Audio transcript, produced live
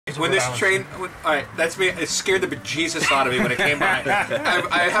When this train, alright, that's me. It scared the bejesus out of me when it came by.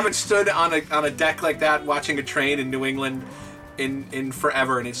 I haven't stood on a deck like that watching a train in New England in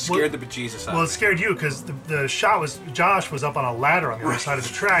forever, and it scared the bejesus out of me. Well, it scared you because the shot was Josh was up on a ladder on the other side of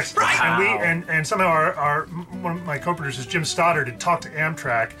the tracks, and somehow one of my co-producers, Jim Stoddard, had talked to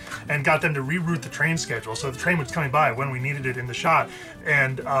Amtrak and got them to reroute the train schedule so the train was coming by when we needed it in the shot.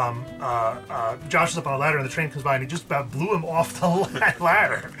 And Josh was up on a ladder and the train comes by and he just about blew him off the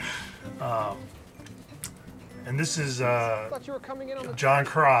ladder. And this is John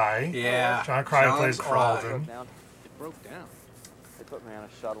Crye. Yeah. John Crye plays Alden. It broke down. They put me on a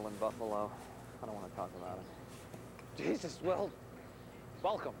shuttle in Buffalo. I don't want to talk about it. Jesus, well,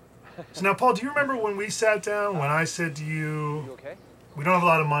 welcome. So now, Paul, do you remember when we sat down, when I said to you, okay? We don't have a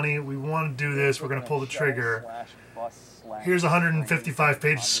lot of money, we want to do this, we're going to pull the trigger. Here's a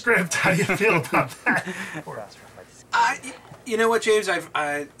 155-page script. How do you feel about that? You know what, James?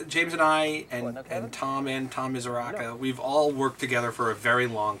 James and I and Tom Misuraca, we've all worked together for a very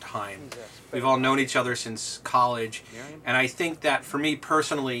long time. We've all known each other since college, and I think that for me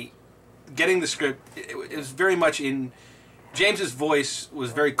personally, getting the script, it was very much in James's voice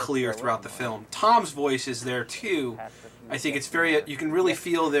was very clear throughout the film. Tom's voice is there too. I think it's very, you can really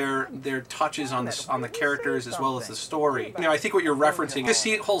feel their touches on the characters as well as the story. You know, I think what you're referencing, this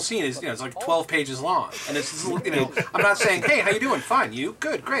whole scene is, you know, it's like 12 pages long, and it's, you know, I'm not saying, hey, how you doing? Fine, you?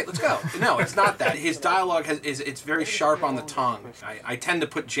 Good, great, let's go. No, it's not that. His dialogue it's very sharp on the tongue. I tend to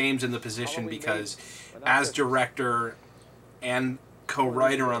put James in the position because, as director and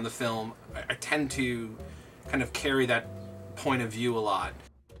co-writer on the film, I tend to kind of carry that point of view a lot.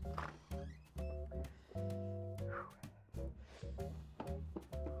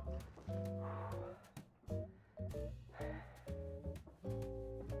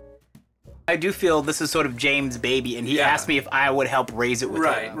 I do feel this is sort of James' baby, and he asked me if I would help raise it with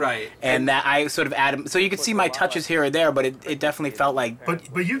him. Right. And that I sort of add him. So you could see my touches here or there, but it definitely felt like.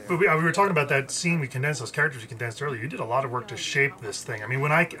 But we were talking about that scene we condensed, those characters we condensed earlier. You did a lot of work to shape this thing. I mean,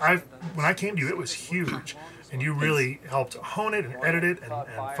 when I came to you, it was huge. And you really helped hone it and edit it and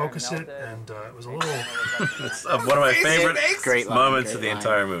focus it, and it was a little... It's one of my favorite moments of the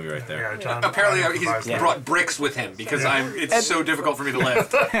entire movie right there. Yeah, John, apparently he's brought bricks with him because it's so difficult for me to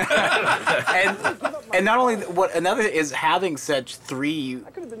lift. and not only another is having such three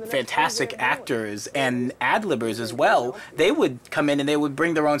fantastic actors and ad-libbers as well. They would come in and they would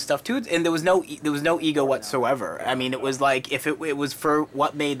bring their own stuff too, and there was no ego whatsoever. I mean, it was like if it was for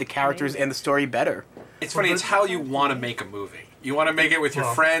what made the characters and the story better. It's funny, it's how you want to make a movie. You want to make it with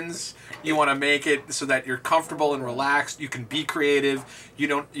your friends. You want to make it so that you're comfortable and relaxed. You can be creative.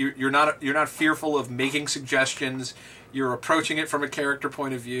 You're not fearful of making suggestions. You're approaching it from a character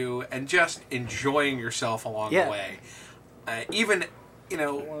point of view and just enjoying yourself along the way. Even, you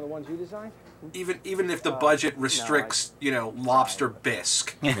know, one of the ones you designed? Even if the budget restricts, you know, lobster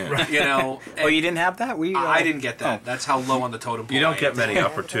bisque, you know. Oh, you didn't have that? I didn't get that. That's how low on the totem pole. You don't get many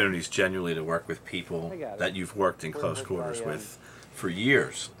opportunities genuinely to work with people that you've worked in close quarters with for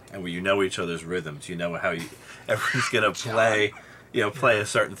years, and where you know each other's rhythms. You know how everyone's gonna play, play a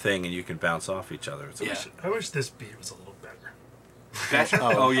certain thing, and you can bounce off each other. I wish this beat was a little better. Better?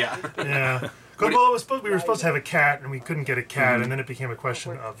 Oh yeah. Yeah. Well, we were supposed to have a cat, and we couldn't get a cat, and then it became a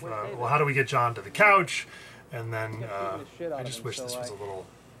question of, well, how do we get John to the couch? And then I just wish this was a little...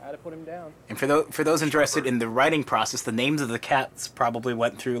 I had to put him down. And for those interested in the writing process, the names of the cats probably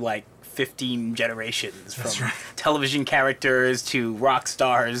went through like 15 generations, from television characters to rock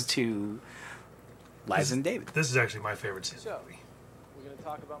stars to Liza and David. This is actually my favorite scene. So, we're going to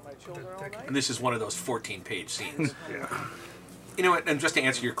talk about my children all night? And this is one of those 14-page scenes. You know what, and just to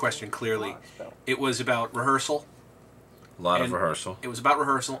answer your question clearly, it was about rehearsal. A lot of rehearsal. It was about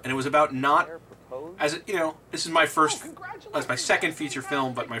rehearsal, and it was about not, as you know, this is my first, as my second feature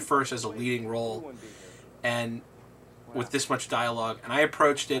film, but my first as a leading role, and with this much dialogue, and I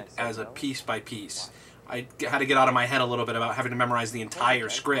approached it as a piece by piece. I had to get out of my head a little bit about having to memorize the entire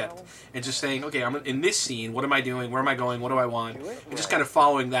script and just saying, okay, I'm in this scene, what am I doing, where am I going, what do I want, and just kind of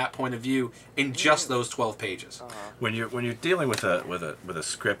following that point of view in just those 12 pages. When you're dealing with a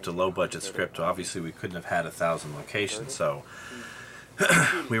script, a low budget script, obviously we couldn't have had 1,000 locations, so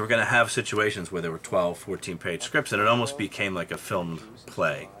we were going to have situations where there were 12, 14-page scripts, and it almost became like a filmed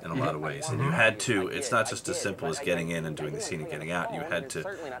play in a lot of ways. And you had to, it's not just as simple as getting in and doing the scene and getting out. You had to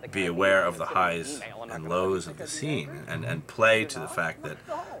be aware of the highs and lows of the scene and play to the fact that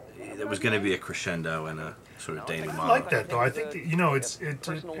it was going to be a crescendo and a sort of denouement. I like that, though. I think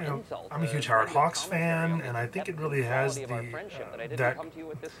that, I'm a huge Howard Hawks fan, and I think it really has that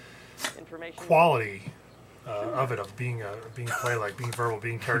quality of being play-like, being verbal,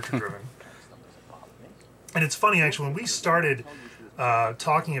 being character-driven. And it's funny, actually, when we started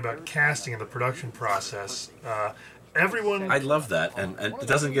talking about casting and the production process, everyone... I love that, and it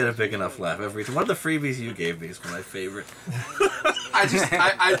doesn't get a big enough laugh every time. One of the freebies you gave me is my favorite.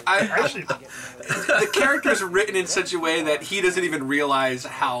 Actually, the characters are written in such a way that he doesn't even realize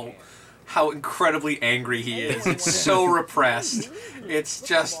how incredibly angry he is. It's so repressed. It's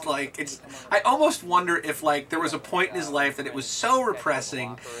just like I almost wonder if like there was a point in his life that it was so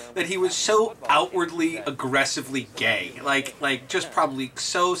repressing that he was so outwardly aggressively gay, like just probably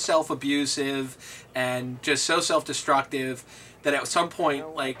so self-abusive and just so self-destructive that at some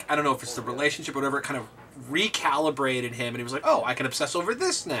point, like, I don't know if it's the relationship or whatever, it kind of recalibrated him and he was like, oh, I can obsess over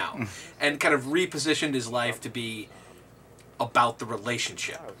this now, and kind of repositioned his life to be about the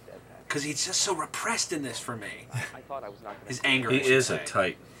relationship. Because he's just so repressed in this for me. His anger. He is a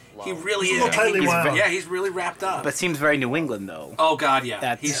tight. He really He's is. a little tightly wound. Yeah, he's really wrapped up. But seems very New England, though. Oh God, yeah.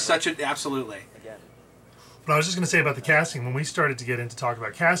 That's- He's such a absolutely. but I was just going to say about the casting. When we started to get into talk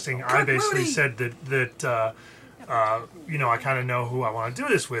about casting, I basically said that you know, I kind of know who I want to do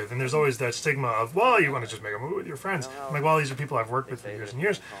this with, and there's always that stigma of, well, you want to just make a movie with your friends. I'm like, well, these are people I've worked with for years and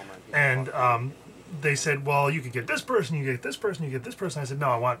years, and they said, well, you could get this person, you get this person, you get this person. I said, no,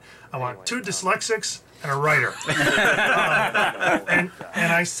 I want two dyslexics and a writer. And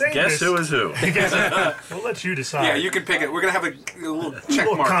I say Guess this. who is who? We'll let you decide. Yeah, you can pick it. We're gonna have a little check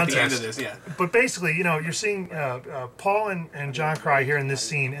Little mark at the end contest. of this. Yeah. But basically, you know, you're seeing Paul and John cry here in this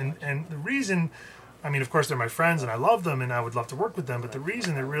scene, and the reason, I mean, of course, they're my friends, and I love them, and I would love to work with them, but the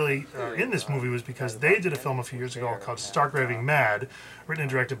reason they're really in this movie was because they did a film a few years ago called Stark Raving Mad, written and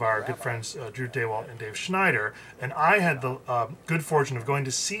directed by our good friends Drew Daywalt and Dave Schneider, and I had the good fortune of going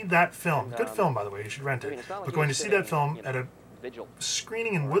to see that film. Good film, by the way, you should rent it, but going to see that film at a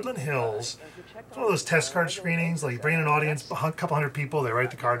screening in Woodland Hills. It's one of those test card screenings, like you bring in an audience, a couple hundred people, they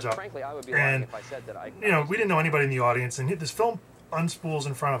write the cards up, and, you know, we didn't know anybody in the audience, and this film unspools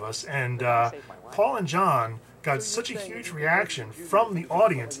in front of us, and Paul and John got such a huge reaction from the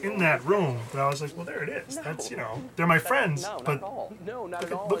audience in that room that I was like, well, there it is. That's, you know, they're my friends, but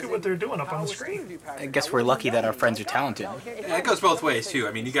look at what they're doing up on the screen. I guess we're lucky that our friends are talented. Yeah, it goes both ways too.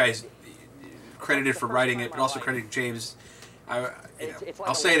 I mean, you guys credited for writing it, but also credited James.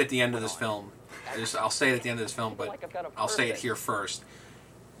 I'll say it at the end of this film. I'll say it at the end of this film, but I'll say it here first.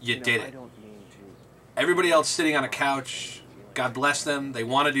 You did it. Everybody else sitting on a couch, God bless them, they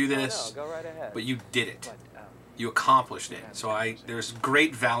want to do this, but you did it. You accomplished it. So there's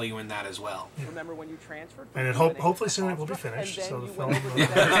great value in that as well. Remember when you transferred? And hopefully soon it will be finished, so the film should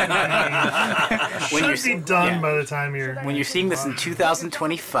be done by the time you're... When you're seeing this in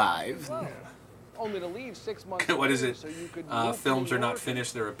 2025, Only to leave 6 months What is later it? so you could move to Films New are not York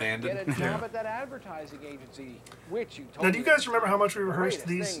finished, they're Get a abandoned. job at that advertising agency, which you told Now, do you me guys remember how much we the rehearsed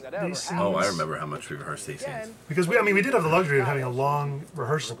greatest these thing that ever scenes? happened. Oh, I remember how much we rehearsed these scenes. Again, Because we did have the luxury of having a long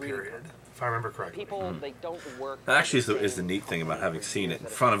rehearsal period, if I remember correctly. people, they don't work. That actually is the neat thing about having seen it in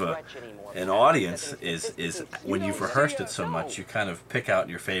front of an audience is when you've rehearsed it so much, you kind of pick out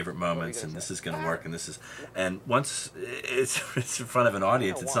your favorite moments, and this is going to work, and once it's in front of an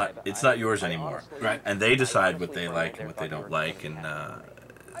audience, it's not yours anymore, Right. and they decide what they like and what they don't like, and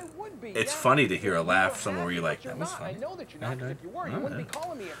it's funny to hear a laugh somewhere where you're like, that was funny. I know that you're not, 'cause if you were, you wouldn't be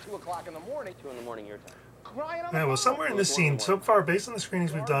calling me at 2 o'clock in the morning. 2 in the morning your time. Crying on the Yeah, well, phone. somewhere in this scene, so far, based on the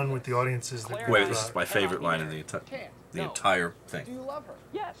screenings we've done with the audiences that Wait, we've, this is my favorite line in the entire Do thing. you love her?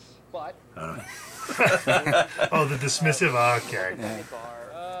 Yes, but oh, the dismissive, okay.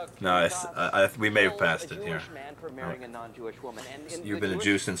 No, we may have passed it here. You've been a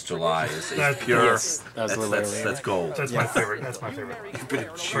Jew since July. Is pure. Yes, that was a little earlier. That's gold. That's my favorite. That's my favorite.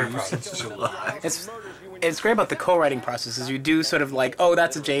 It's great about the co-writing process is you do sort of like, oh,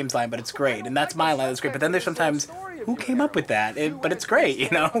 that's a James line, but it's great, and that's my line, that's great. But then there's sometimes, who came up with that? But it's great, you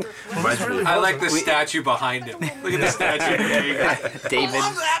know. I like the statue behind him. Look at the statue. David.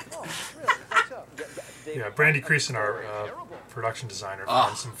 Yeah, Brandy Creason, our production designer,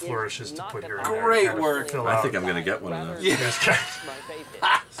 found some flourishes to put here. And there, Great kind of work. fill I out. think I'm gonna get one of those. Yeah.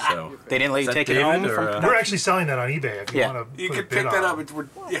 So They didn't let Is you that take it David, home or, from. We're actually selling that on eBay if you Yeah. want to You put a can bid pick that on up. it.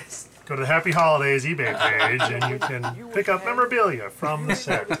 Yes. Go to the Happy Holidays eBay page and you can pick up memorabilia from the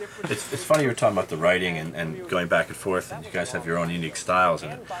set. it's funny you were talking about the writing and going back and forth, and you guys have your own unique styles in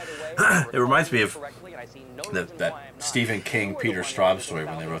it. It reminds me of that Stephen King, Peter Straub story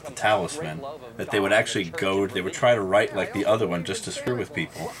when they wrote The Talisman, that they would actually they would try to write like the other one just to screw with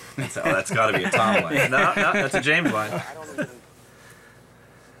people. And say, oh, that's got to be a Tom line. No, that's a James line.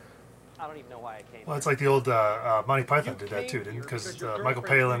 I don't even know why I came. Well, it's like the old Monty Python did that too, didn't? Because Michael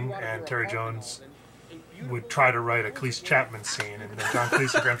Palin and Terry Jones would try to write a Cleese Chapman scene, and then John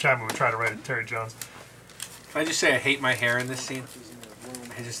Cleese and Graham Chapman would try to write a Terry Jones. Can I just say I hate my hair in this scene?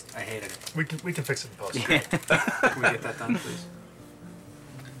 I hated it. We can fix it in post. Can we get that done, please?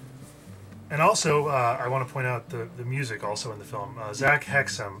 And also, I want to point out the music also in the film. Zach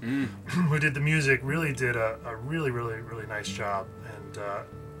Hexum, who did the music, really did a really, really, really nice job, and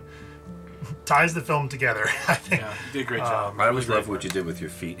ties the film together, I think. Yeah, you did a great job. I always love what you did with your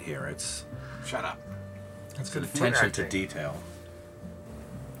feet here. It's Shut up. That's good attention to detail.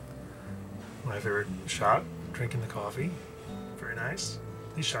 My favorite shot, drinking the coffee. Very nice.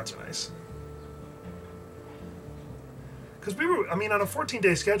 These shots are nice. Because we were, I mean, on a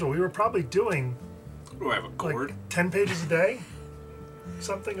 14-day schedule, we were probably doing Do I have a cord? like 10 pages a day?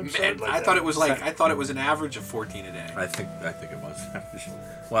 Something absurd like I that. thought it was like, I thought it was an average of 14 a day. I think it was.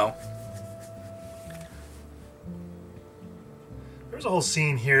 Well, There's a whole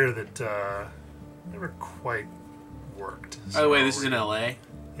scene here that never quite worked. By the way, this is in LA.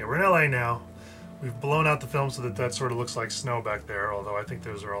 Yeah, we're in LA now. We've blown out the film so that sort of looks like snow back there, although I think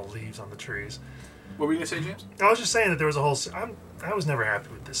those are all leaves on the trees. What were you going to say, James? I was just saying that there was a whole... I was never happy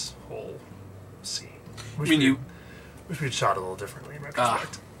with this whole scene. Wish we had shot it a little differently in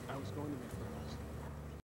retrospect.